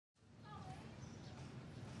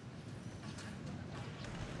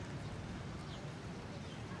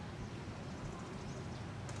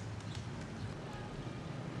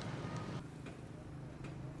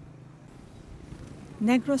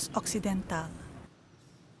Negros Occidental.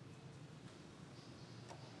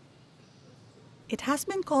 It has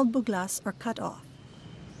been called buglas or cut off,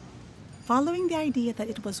 following the idea that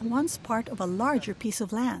it was once part of a larger piece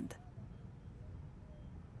of land.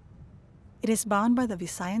 It is bound by the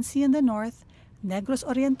Visayan Sea in the north, Negros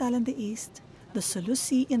Oriental in the east, the Sulu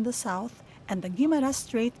Sea in the south, and the Guimaras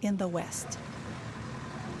Strait in the west.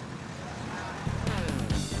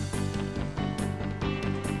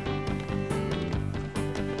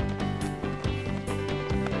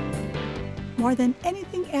 More than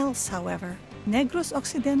anything else, however, Negros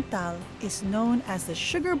Occidental is known as the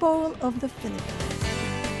sugar bowl of the Philippines.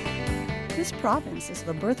 This province is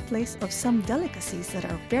the birthplace of some delicacies that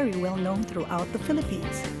are very well known throughout the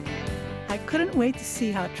Philippines. I couldn't wait to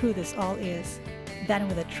see how true this all is, than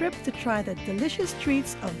with a trip to try the delicious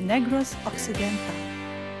treats of Negros Occidental.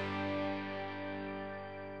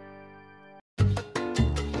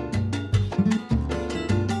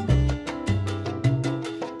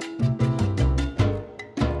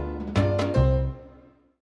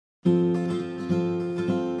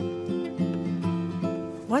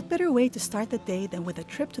 What better way to start the day than with a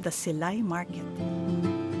trip to the Silay Market?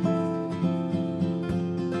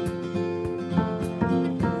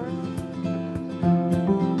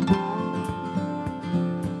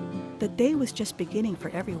 The day was just beginning for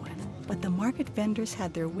everyone, but the market vendors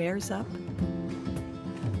had their wares up,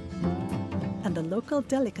 and the local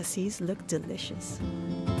delicacies looked delicious.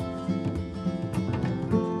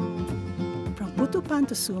 From putupan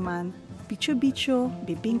to suman, bicho-bicho,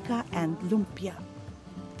 bibingka, and lumpia.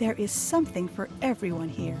 There is something for everyone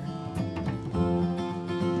here.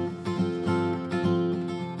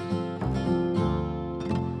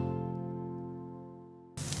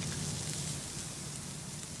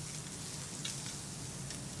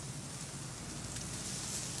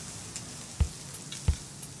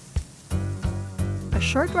 A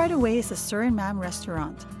short ride away is the Sir and Ma'am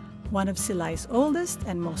restaurant, one of Silay's oldest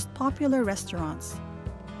and most popular restaurants.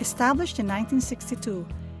 Established in 1962,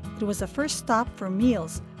 it was the first stop for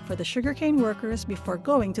meals for the sugarcane workers before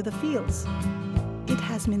going to the fields. It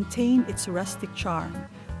has maintained its rustic charm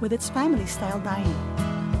with its family-style dining.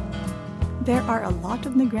 There are a lot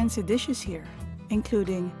of Negrense dishes here,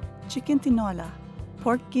 including chicken tinola,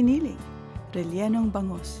 pork giniling, rellenong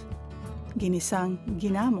bangus, ginisang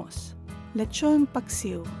ginamos, lechon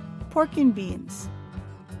paksiw, pork and beans,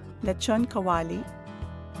 lechon kawali,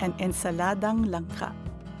 and ensaladang langka.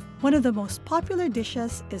 One of the most popular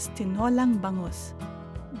dishes is tinolang bangus.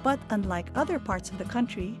 But unlike other parts of the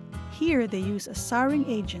country, here they use a souring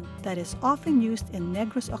agent that is often used in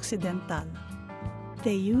Negros Occidental.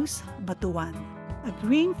 They use batuan, a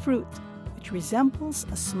green fruit which resembles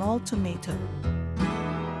a small tomato.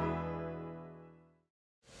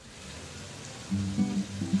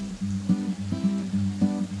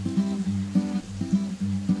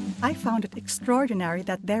 I found it extraordinary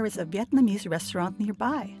that there is a Vietnamese restaurant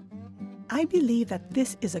nearby. I believe that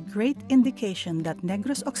this is a great indication that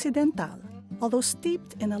Negros Occidental, although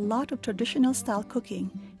steeped in a lot of traditional style cooking,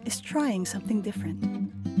 is trying something different.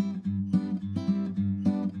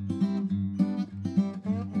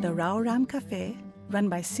 The Rau Ram Cafe, run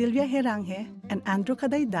by Sylvia Heranghe and Andrew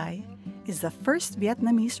Kadayday, is the first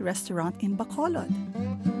Vietnamese restaurant in Bacolod.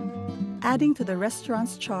 Adding to the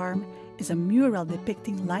restaurant's charm is a mural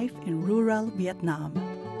depicting life in rural Vietnam.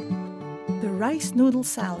 The rice noodle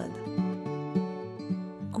salad,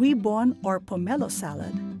 Gui bon or pomelo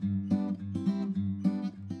salad,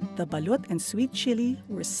 the balut and sweet chili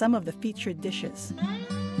were some of the featured dishes.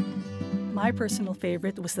 My personal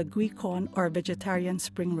favorite was the gui con or vegetarian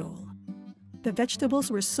spring roll. The vegetables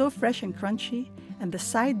were so fresh and crunchy, and the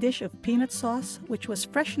side dish of peanut sauce, which was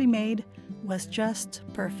freshly made, was just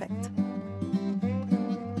perfect.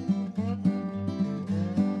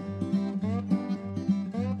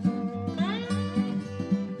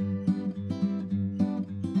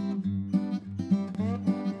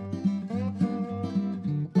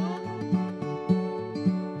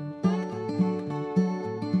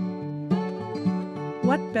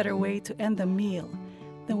 What better way to end the meal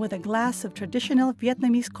than with a glass of traditional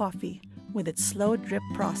Vietnamese coffee with its slow drip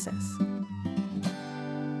process.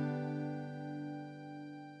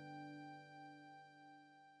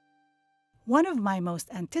 One of my most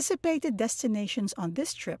anticipated destinations on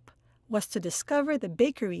this trip was to discover the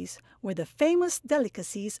bakeries where the famous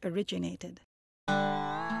delicacies originated.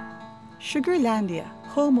 Sugarlandia,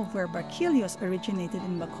 home of where Barquillos originated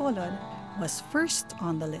in Bacolod, was first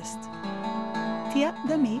on the list. Tia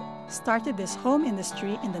Dami started this home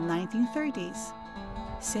industry in the 1930s.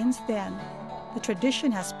 Since then, the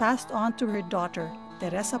tradition has passed on to her daughter,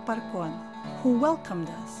 Teresa Parcon, who welcomed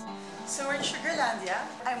us. So we're in Sugarlandia.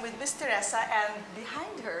 I'm with Miss Teresa, and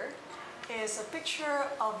behind her is a picture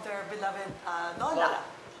of their beloved Lola,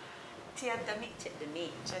 Tia Dami. Tia Dami.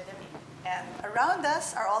 And around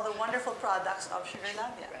us are all the wonderful products of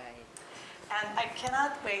Sugarlandia. Right. And I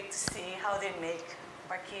cannot wait to see how they make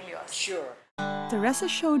barquillos. Sure. Teresa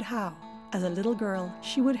showed how, as a little girl,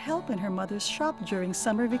 she would help in her mother's shop during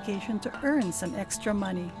summer vacation to earn some extra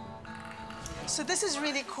money. So this is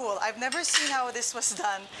really cool. I've never seen how this was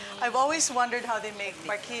done. I've always wondered how they make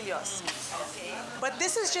barquillos. Okay. But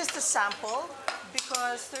this is just a sample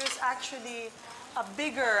because there's actually a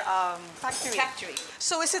bigger factory.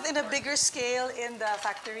 So is it in a bigger scale in the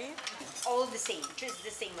factory? All the same, just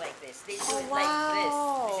the same like this. They do Oh, it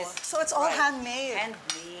wow. like this. So it's all handmade.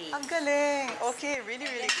 Handmade. Ang galing. Okay, really,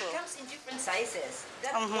 really It cool. comes in different sizes.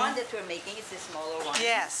 That one that we're making is the smaller one.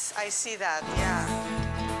 Yes, I see that, yeah.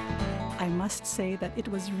 I must say that it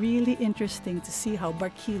was really interesting to see how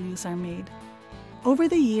barquillos are made. Over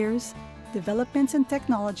the years, developments in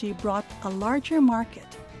technology brought a larger market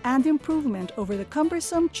and improvement over the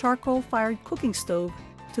cumbersome charcoal-fired cooking stove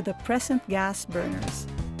to the present gas burners.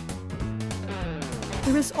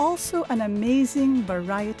 There is also an amazing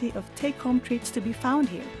variety of take-home treats to be found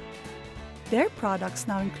here. Their products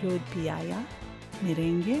now include piaya,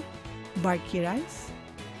 merengue, barqui rice,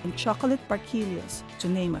 and chocolate barquillos, to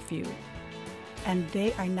name a few. And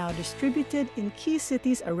they are now distributed in key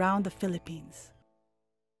cities around the Philippines.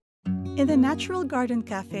 In the Natural Garden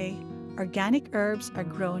Cafe, organic herbs are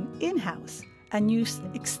grown in-house and used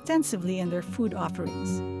extensively in their food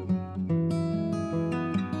offerings.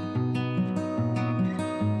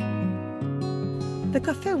 The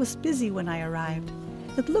cafe was busy when I arrived.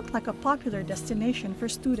 It looked like a popular destination for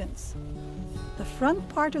students. The front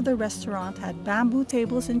part of the restaurant had bamboo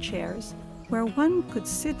tables and chairs where one could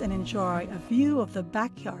sit and enjoy a view of the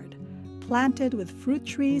backyard, planted with fruit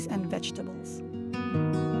trees and vegetables.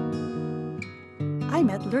 I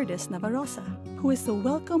met Lourdes Navarroza, who is the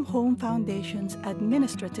Welcome Home Foundation's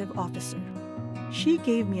administrative officer. She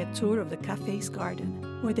gave me a tour of the cafe's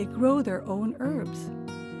garden, where they grow their own herbs.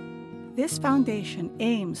 This foundation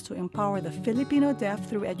aims to empower the Filipino deaf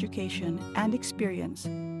through education and experience,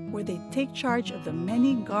 where they take charge of the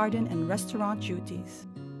many garden and restaurant duties.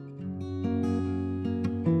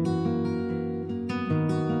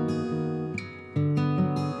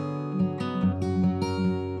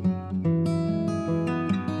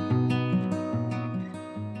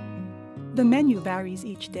 The menu varies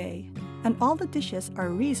each day, and all the dishes are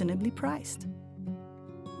reasonably priced.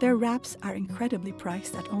 Their wraps are incredibly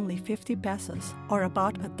priced at only 50 pesos, or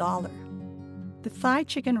about $1. The Thai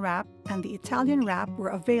chicken wrap and the Italian wrap were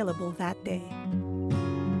available that day.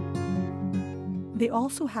 They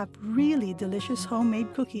also have really delicious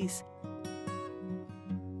homemade cookies.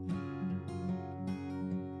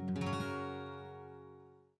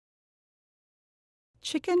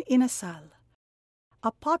 Chicken inasal.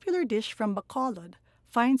 A popular dish from Bacolod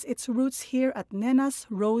finds its roots here at Nena's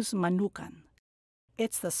Rose Manukan.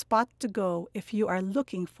 It's the spot to go if you are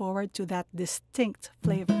looking forward to that distinct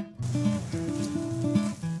flavor.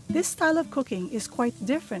 This style of cooking is quite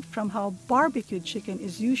different from how barbecued chicken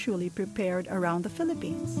is usually prepared around the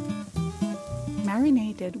Philippines.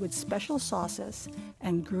 Marinated with special sauces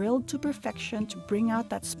and grilled to perfection to bring out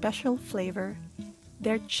that special flavor,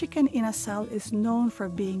 their chicken inasal is known for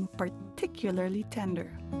being particularly tender.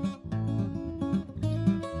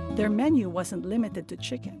 Their menu wasn't limited to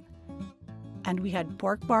chicken, and we had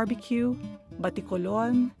pork barbecue,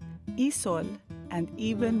 baticolon, isol, and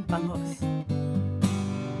even bangos.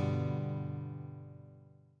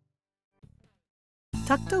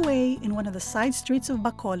 Tucked away in one of the side streets of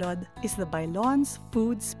Bacolod is the Bailon's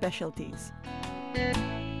Food Specialties.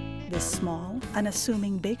 This small,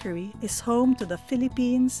 unassuming bakery is home to the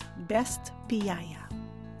Philippines' best piaya.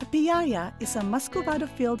 The piaya is a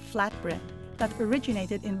muscovado-filled flatbread that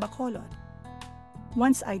originated in Bacolod.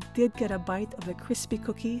 Once I did get a bite of the crispy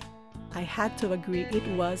cookie, I had to agree it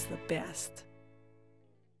was the best.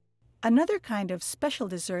 Another kind of special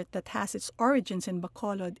dessert that has its origins in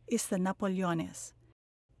Bacolod is the Napoleones.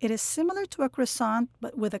 It is similar to a croissant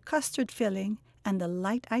but with a custard filling and a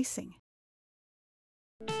light icing.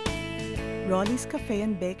 Rolly's Cafe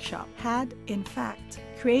and Bake Shop had, in fact,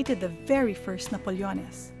 created the very first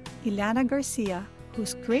Napoleones. Ilana Garcia,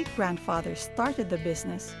 whose great-grandfather started the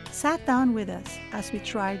business, sat down with us as we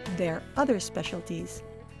tried their other specialties,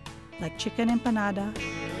 like chicken empanada,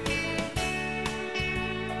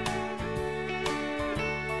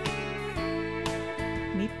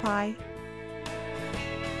 meat pie,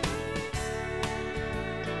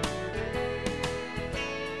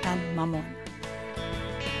 and mamon.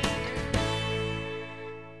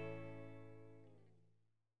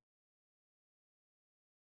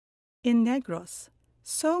 In Negros,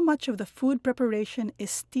 so much of the food preparation is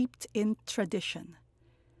steeped in tradition,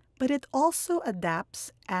 but it also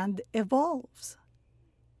adapts and evolves.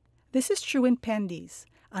 This is true in Pendi's,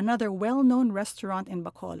 another well-known restaurant in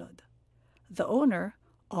Bacolod. The owner,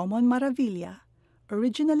 Omon Maravilla,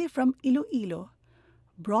 originally from Iloilo,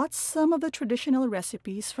 brought some of the traditional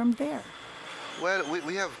recipes from there. Well,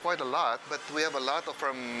 we have quite a lot, but we have a lot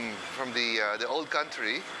from the old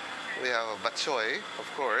country. We have batchoy, of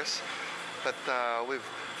course, but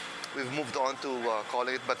we've moved on to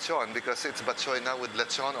calling it batchon because it's batchoy now with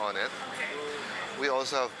lechon on it. We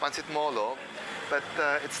also have pancit molo, but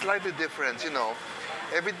it's slightly different, you know.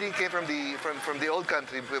 Everything came from the old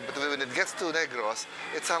country, but when it gets to Negros,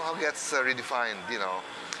 it somehow gets redefined, you know.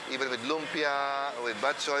 Even with lumpia, with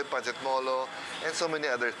batchoy, pancit molo, and so many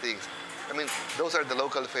other things. I mean, those are the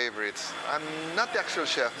local favorites. I'm not the actual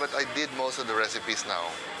chef, but I did most of the recipes now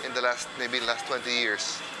in the last 20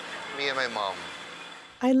 years. Me and my mom.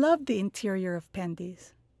 I love the interior of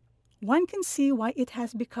Pendi's. One can see why it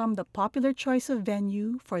has become the popular choice of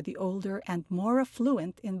venue for the older and more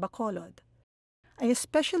affluent in Bacolod. I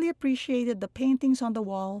especially appreciated the paintings on the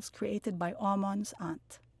walls created by Omon's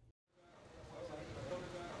aunt.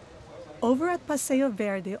 Over at Paseo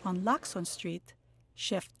Verde on Lacson Street,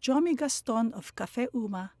 Chef Jomy Gaston of Cafe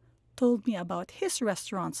Uma told me about his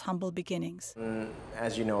restaurant's humble beginnings.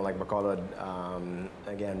 As you know, like Bacolod,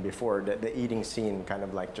 again, before the eating scene kind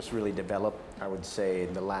of like just really developed, I would say,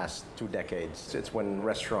 in the last 2 decades. It's when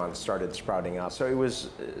restaurants started sprouting up. So it was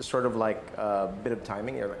sort of like a bit of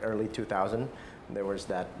timing, early 2000. There was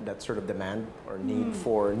that sort of demand or need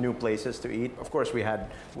for new places to eat. Of course, we had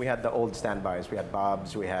the old standbys. We had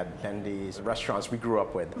Bob's, we had Pendi's, restaurants we grew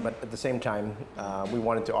up with. But at the same time, we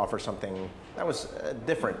wanted to offer something that was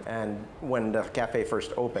different. And when the cafe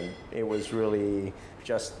first opened, it was really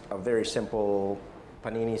just a very simple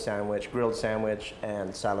panini sandwich, grilled sandwich,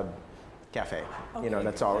 and salad cafe. Okay. You know,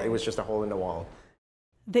 that's all. It was just a hole in the wall.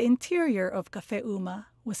 The interior of Cafe Uma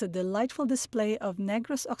was a delightful display of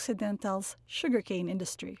Negros Occidental's sugarcane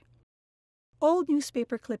industry. Old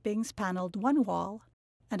newspaper clippings paneled one wall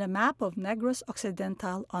and a map of Negros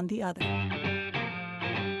Occidental on the other.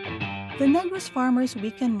 The Negros Farmers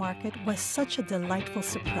Weekend Market was such a delightful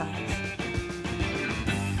surprise.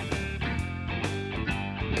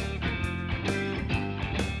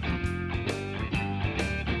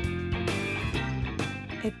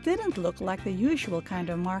 It didn't look like the usual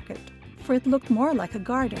kind of market, for it looked more like a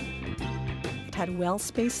garden. It had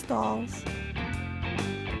well-spaced stalls,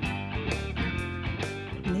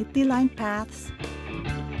 neatly lined paths,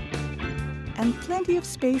 and plenty of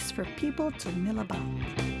space for people to mill about.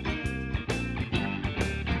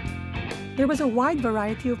 There was a wide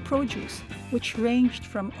variety of produce, which ranged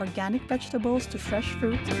from organic vegetables to fresh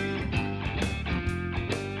fruit,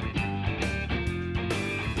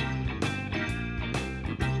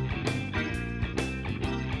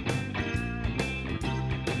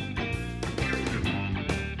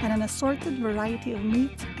 and an assorted variety of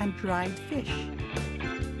meat and dried fish.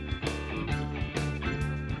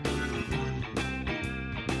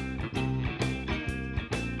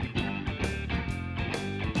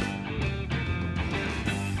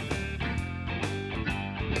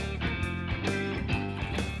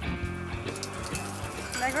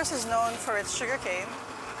 Negros is known for its sugarcane,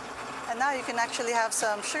 and now you can actually have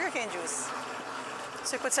some sugarcane juice.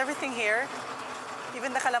 So it puts everything here,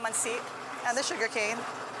 even the calamansi and the sugarcane,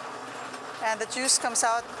 and the juice comes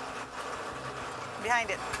out behind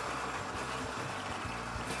it.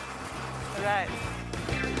 All right.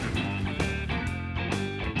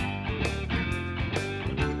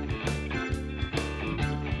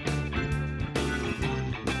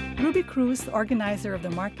 Ruby Cruz, the organizer of the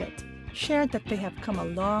market, shared that they have come a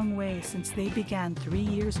long way since they began 3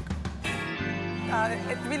 years ago.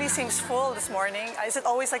 It really seems full this morning. Is it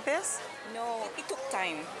always like this? No, it took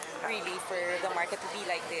time, really, for the market to be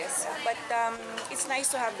like this. But it's nice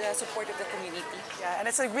to have the support of the community. Yeah, and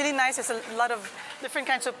it's really nice. It's a lot of different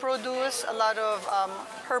kinds of produce, a lot of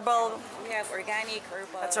herbal. We have organic,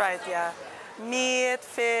 herbal. That's right, yeah. Meat,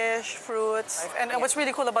 fish, fruits. And what's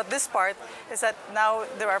really cool about this part is that now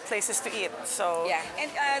there are places to eat. So yeah,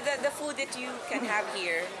 and the food that you can have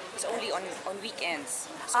here is only on weekends.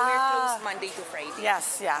 So we're closed Monday to Friday.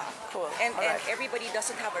 Yes, yeah, cool. And everybody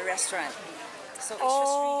doesn't have a restaurant. So it's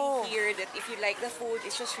just really here that if you like the food,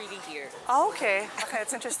 it's just really here. Oh, okay. Okay,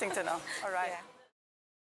 it's interesting to know. All right.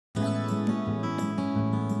 Yeah.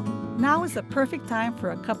 Now is the perfect time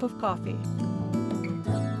for a cup of coffee.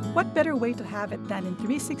 What better way to have it than in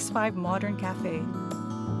 365 Modern Cafe?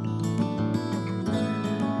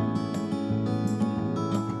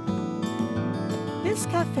 This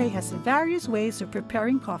cafe has various ways of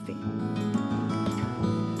preparing coffee.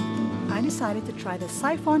 I decided to try the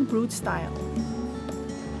siphon brewed style.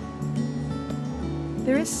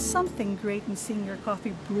 There is something great in seeing your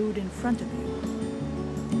coffee brewed in front of you.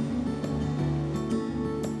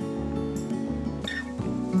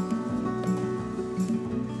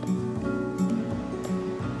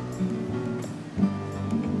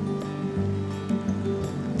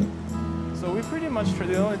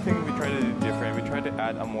 The only thing we try to do different, we try to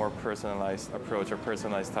add a more personalized approach or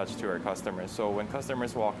personalized touch to our customers. So when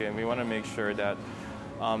customers walk in, we want to make sure that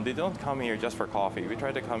they don't come here just for coffee. We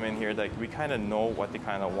try to come in here like we kind of know what they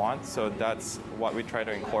kind of want. So that's what we try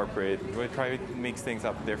to incorporate. We try to mix things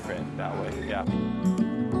up different that way. Yeah.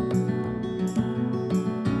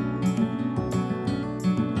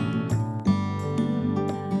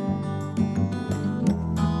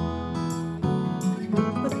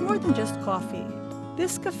 But more than just coffee,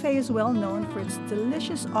 this cafe is well known for its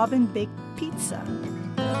delicious oven-baked pizza.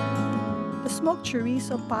 The smoked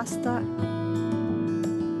chorizo pasta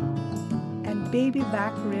and baby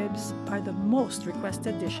back ribs are the most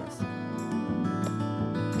requested dishes.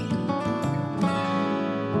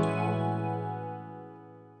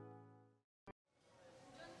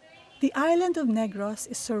 The island of Negros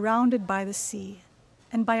is surrounded by the sea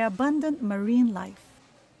and by abundant marine life.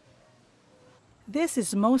 This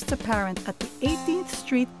is most apparent at the 18th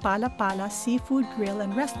Street Pala Pala Seafood Grill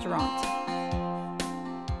and Restaurant.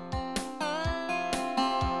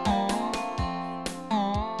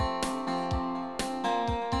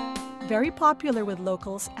 Very popular with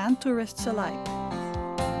locals and tourists alike.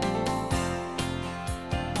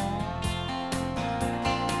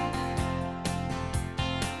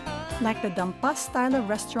 Like the Dampas style of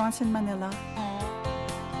restaurants in Manila,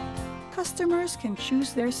 customers can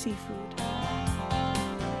choose their seafood.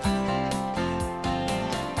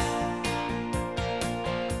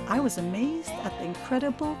 I was amazed at the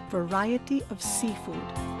incredible variety of seafood.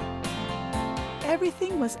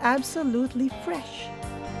 Everything was absolutely fresh.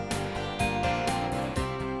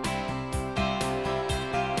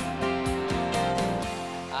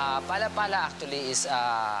 Pala-pala actually is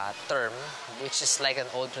a term which is like an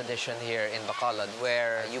old tradition here in Bacolod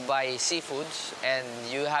where you buy seafoods and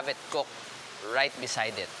you have it cooked right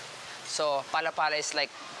beside it. So pala-pala is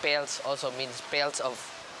like pails, also means pails of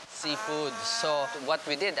seafood. So what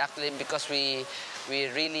we did actually, because we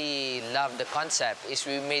really love the concept, is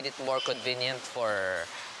we made it more convenient for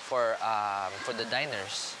the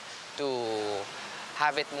diners to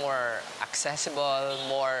have it more accessible,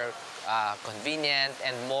 more convenient,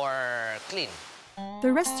 and more clean.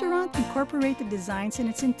 The restaurant incorporated designs in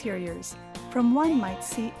its interiors from one might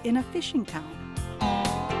see in a fishing town.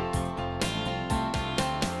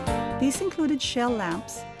 These included shell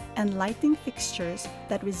lamps and lighting fixtures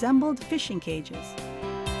that resembled fishing cages.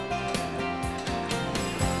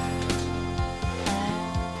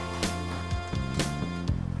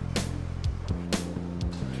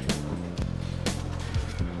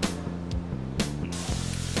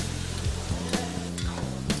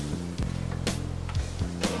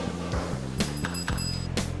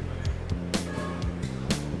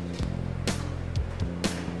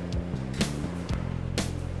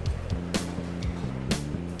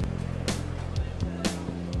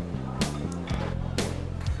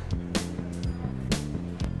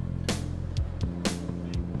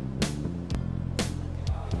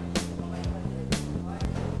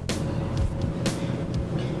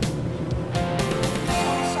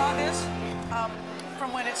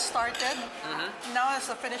 Started. Now it's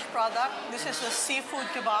the finished product. This is the seafood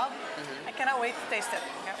kebab. I cannot wait to taste it.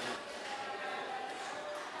 Okay.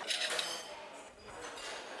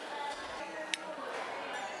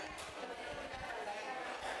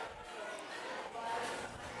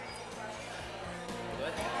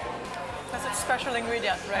 That's a special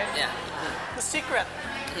ingredient, right? Yeah. The secret.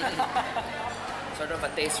 Sort of a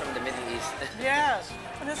taste from the Middle East. Yes,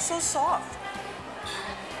 and it's so soft.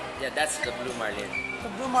 Yeah, that's the blue marlin. The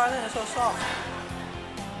blue marlin is so soft.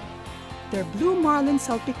 Their blue marlin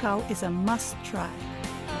salpicao is a must-try.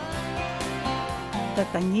 The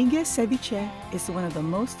tanige ceviche is one of the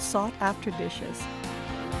most sought-after dishes,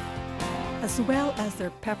 as well as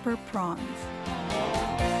their pepper prawns.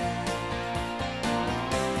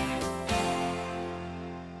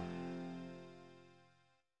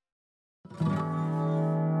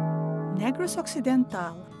 Negros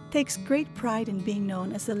Occidental takes great pride in being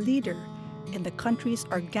known as a leader in the country's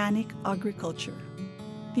organic agriculture.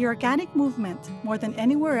 The organic movement, more than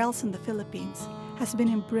anywhere else in the Philippines, has been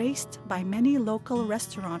embraced by many local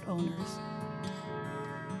restaurant owners.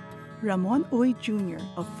 Ramon Uy Jr.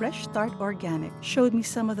 of Fresh Start Organic showed me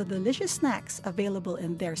some of the delicious snacks available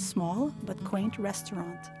in their small but quaint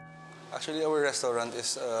restaurant. Actually, our restaurant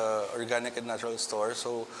is organic and natural store.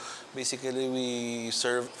 So basically, we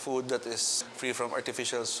serve food that is free from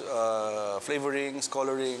artificial flavorings,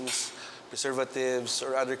 colorings, preservatives,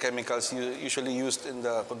 or other chemicals usually used in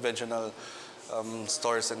the conventional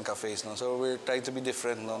stores and cafes. No? So we're trying to be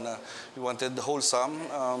different. No? We wanted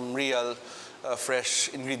wholesome, real, fresh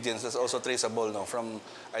ingredients that's also traceable, no?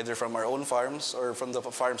 Either from our own farms or from the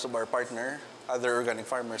farms of our partner, other organic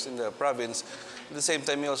farmers in the province. At the same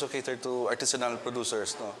time, we also cater to artisanal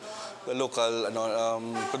producers, no? The local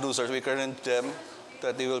producers. We encourage them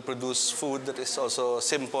that they will produce food that is also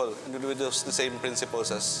simple and with the same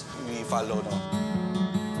principles as we follow.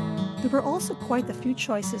 No? There were also quite a few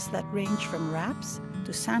choices that range from wraps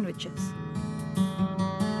to sandwiches.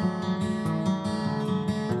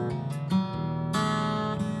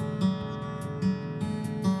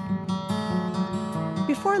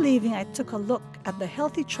 Before leaving, I took a look at the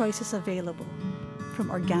healthy choices available,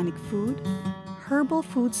 from organic food, herbal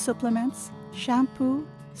food supplements, shampoo,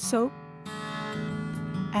 soap,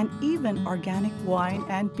 and even organic wine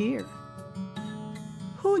and beer.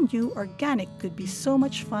 Who knew organic could be so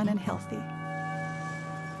much fun and healthy?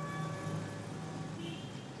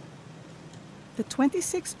 The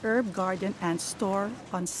 26 Herb Garden and Store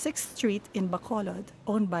on 6th Street in Bacolod,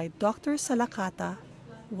 owned by Dr. Salakata,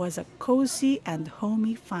 was a cozy and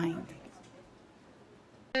homey find.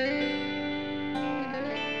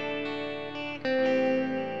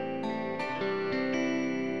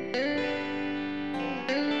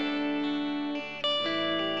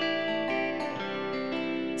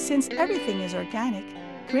 Since everything is organic,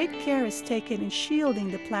 great care is taken in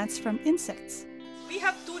shielding the plants from insects. We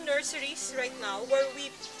have 2 nurseries right now where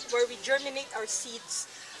we germinate our seeds.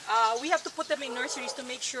 We have to put them in nurseries to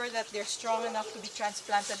make sure that they're strong enough to be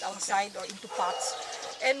transplanted outside or into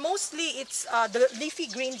pots. And mostly it's the leafy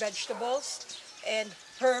green vegetables and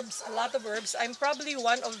herbs, a lot of herbs. I'm probably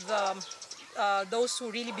one of those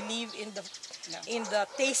who really believe in the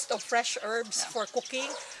taste of fresh herbs for cooking,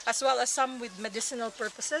 as well as some with medicinal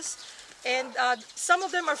purposes. And some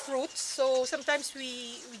of them are fruits, so sometimes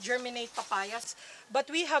we germinate papayas. But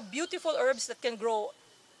we have beautiful herbs that can grow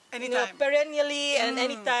anytime, perennially and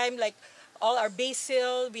anytime, like all our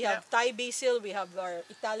basil. We have Thai basil, we have our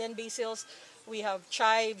Italian basils, we have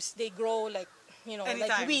chives. They grow like,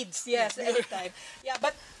 like weeds. Yes, anytime. Yeah,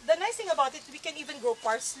 but the nice thing about it, we can even grow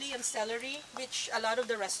parsley and celery, which a lot of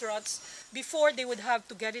the restaurants, before they would have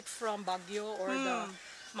to get it from Baguio or the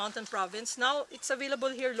mountain province. Now it's available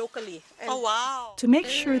here locally. And oh, wow. To make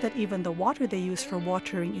sure that even the water they use for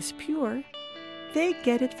watering is pure, they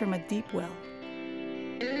get it from a deep well.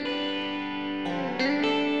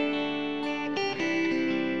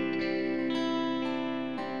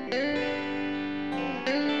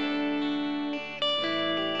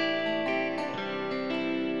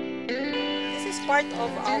 Part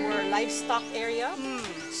of our livestock area.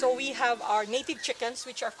 So we have our native chickens,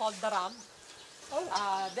 which are called darab.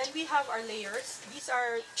 Then we have our layers. These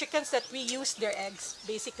are chickens that we use their eggs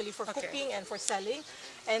basically for cooking and for selling.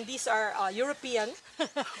 And these are European.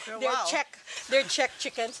 They're Czech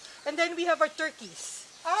chickens. And then we have our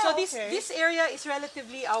turkeys. So this area is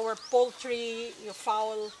relatively our poultry,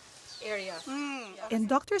 fowl area. In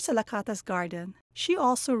Dr. Salakata's garden, she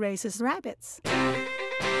also raises rabbits.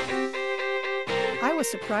 I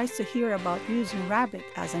was surprised to hear about using rabbit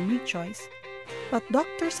as a meat choice, but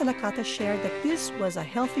Dr. Salakata shared that this was a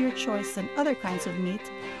healthier choice than other kinds of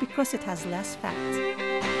meat because it has less fat.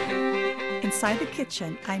 Inside the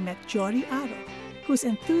kitchen, I met Jory Aro, whose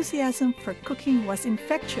enthusiasm for cooking was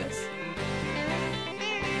infectious.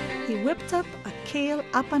 He whipped up a kale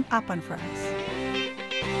apan-apan for us.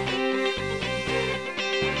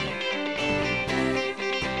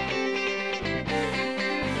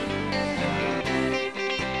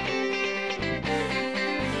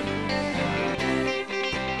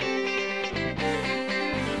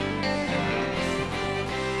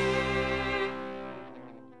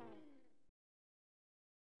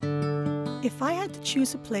 If I had to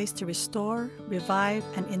choose a place to restore, revive,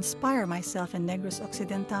 and inspire myself in Negros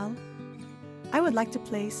Occidental, I would like to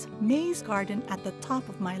place May's Garden at the top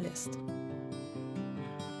of my list.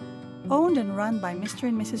 Owned and run by Mr.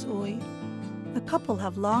 and Mrs. Uy, the couple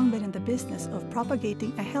have long been in the business of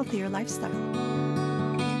propagating a healthier lifestyle.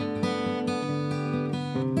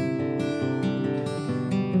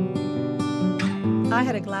 I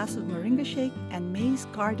had a glass of moringa shake and May's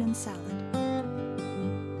Garden salad.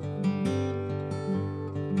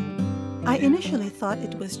 I initially thought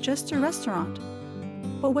it was just a restaurant,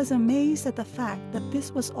 but was amazed at the fact that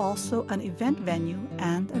this was also an event venue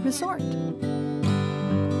and a resort.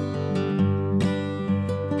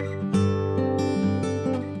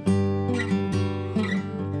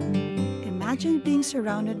 Imagine being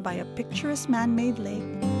surrounded by a picturesque man-made lake,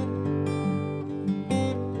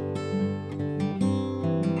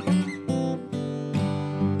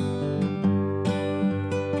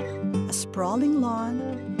 a sprawling lawn,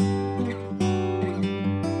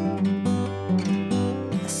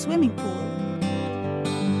 a swimming pool,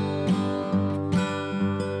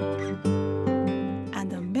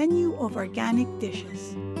 and a menu of organic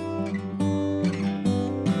dishes.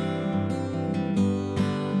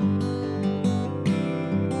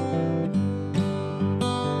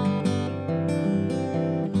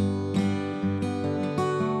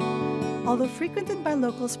 Although frequented by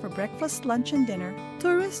locals for breakfast, lunch, and dinner,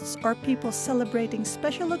 tourists or people celebrating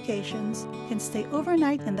special occasions can stay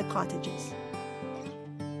overnight in the cottages.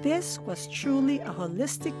 This was truly a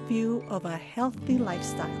holistic view of a healthy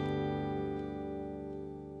lifestyle.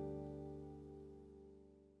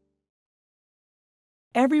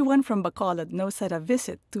 Everyone from Bacolod knows that a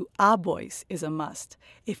visit to Aboy's is a must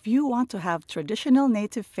if you want to have traditional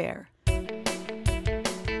native fare.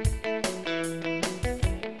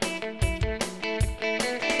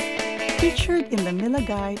 Featured in the Mila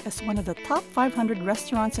Guide as one of the top 500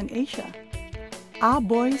 restaurants in Asia,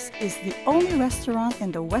 Aboy's is the only restaurant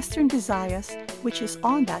in the Western Visayas which is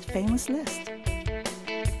on that famous list.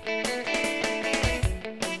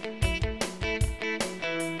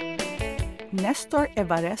 Nestor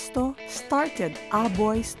Evaresto started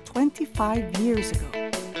Aboy's 25 years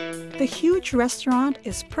ago. The huge restaurant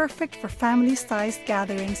is perfect for family-sized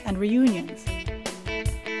gatherings and reunions.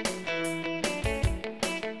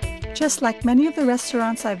 Just like many of the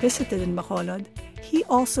restaurants I visited in Bacolod, he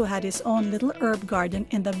also had his own little herb garden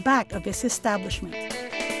in the back of his establishment.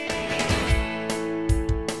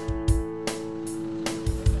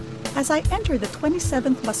 As I entered the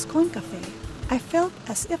 27th Bascon Cafe, I felt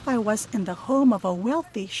as if I was in the home of a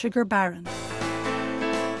wealthy sugar baron.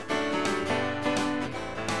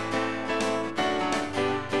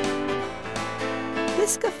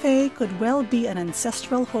 This cafe could well be an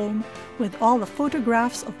ancestral home with all the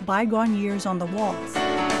photographs of bygone years on the walls.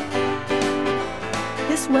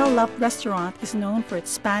 This well-loved restaurant is known for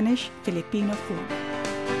its Spanish Filipino food.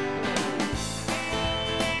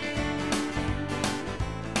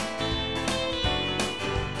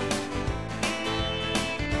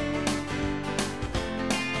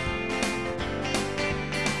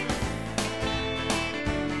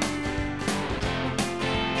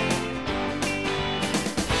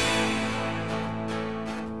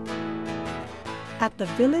 At the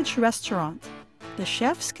Village Restaurant, the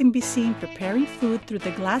chefs can be seen preparing food through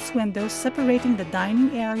the glass windows separating the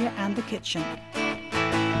dining area and the kitchen.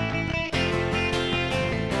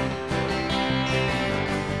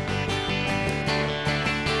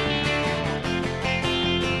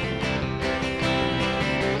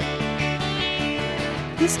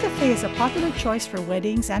 This cafe is a popular choice for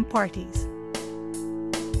weddings and parties.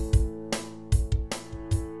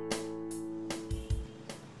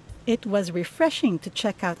 It was refreshing to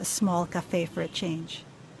check out a small cafe for a change.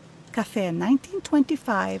 Cafe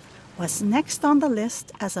 1925 was next on the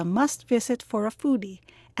list as a must-visit for a foodie,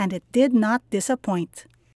 and it did not disappoint.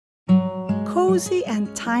 Cozy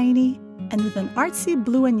and tiny, and with an artsy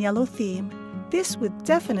blue and yellow theme, this would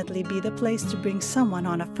definitely be the place to bring someone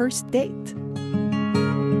on a first date.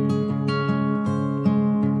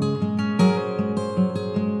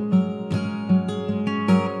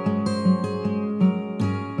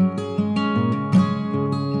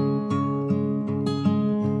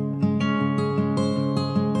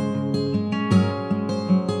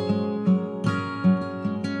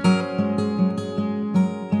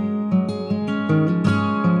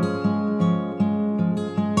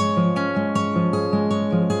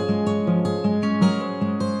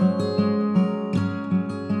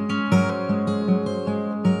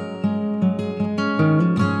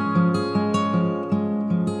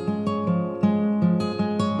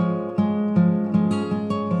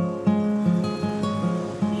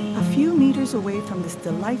 Away from this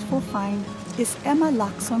delightful find is Emma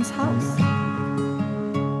Lacson's house.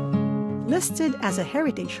 Listed as a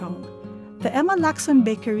heritage home, the Emma Lacson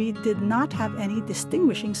Bakery did not have any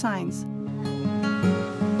distinguishing signs.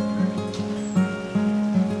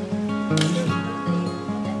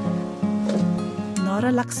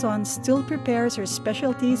 Nora Lacson still prepares her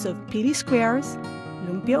specialties of piri squares,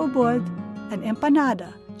 lumpia ubod, and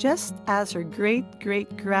empanada, just as her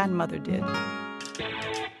great-great-grandmother did.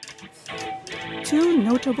 Two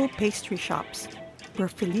notable pastry shops, were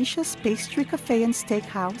Felicia's Pastry Cafe and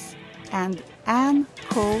Steakhouse and &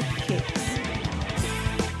 Co. Cakes.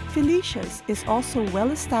 Felicia's is also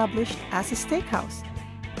well established as a steakhouse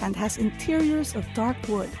and has interiors of dark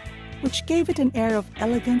wood, which gave it an air of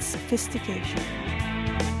elegant sophistication.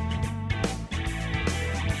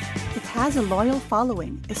 It has a loyal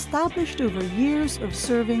following established over years of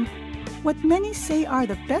serving what many say are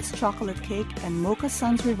the best chocolate cake and mocha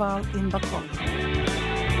sans rival in Bacolod.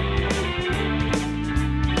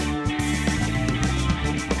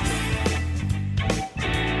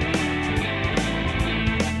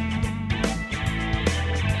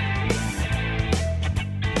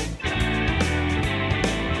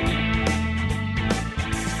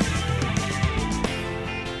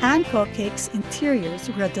 & Co. Cakes' interiors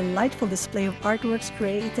were a delightful display of artworks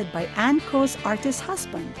created by & Co.'s artist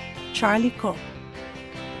husband, Charlie Co.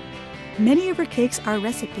 Many of her cakes are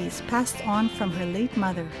recipes passed on from her late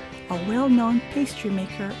mother, a well-known pastry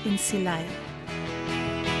maker in Silay.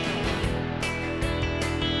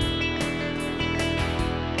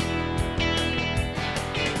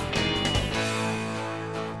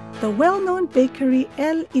 The well-known bakery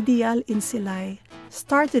El Ideal in Silay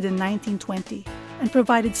started in 1920 and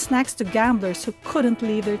provided snacks to gamblers who couldn't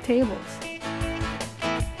leave their tables.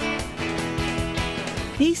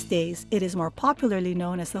 These days, it is more popularly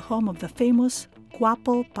known as the home of the famous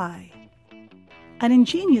guapo pie. An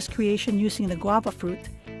ingenious creation using the guava fruit,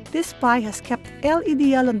 this pie has kept El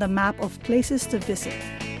Ideal on the map of places to visit.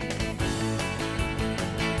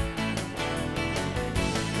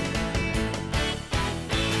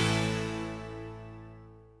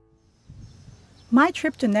 My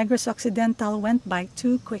trip to Negros Occidental went by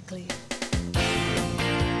too quickly.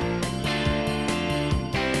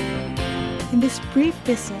 In this brief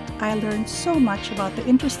visit, I learned so much about the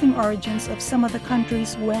interesting origins of some of the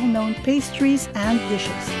country's well-known pastries and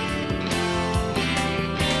dishes.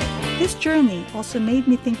 This journey also made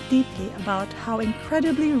me think deeply about how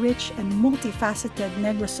incredibly rich and multifaceted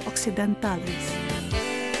Negros Occidental is.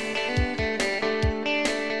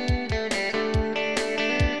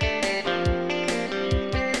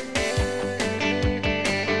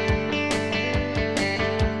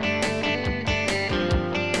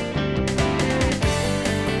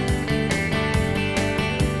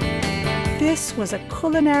 This was a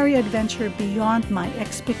culinary adventure beyond my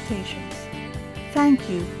expectations. Thank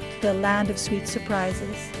you, the land of sweet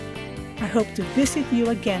surprises. I hope to visit you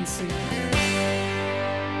again soon.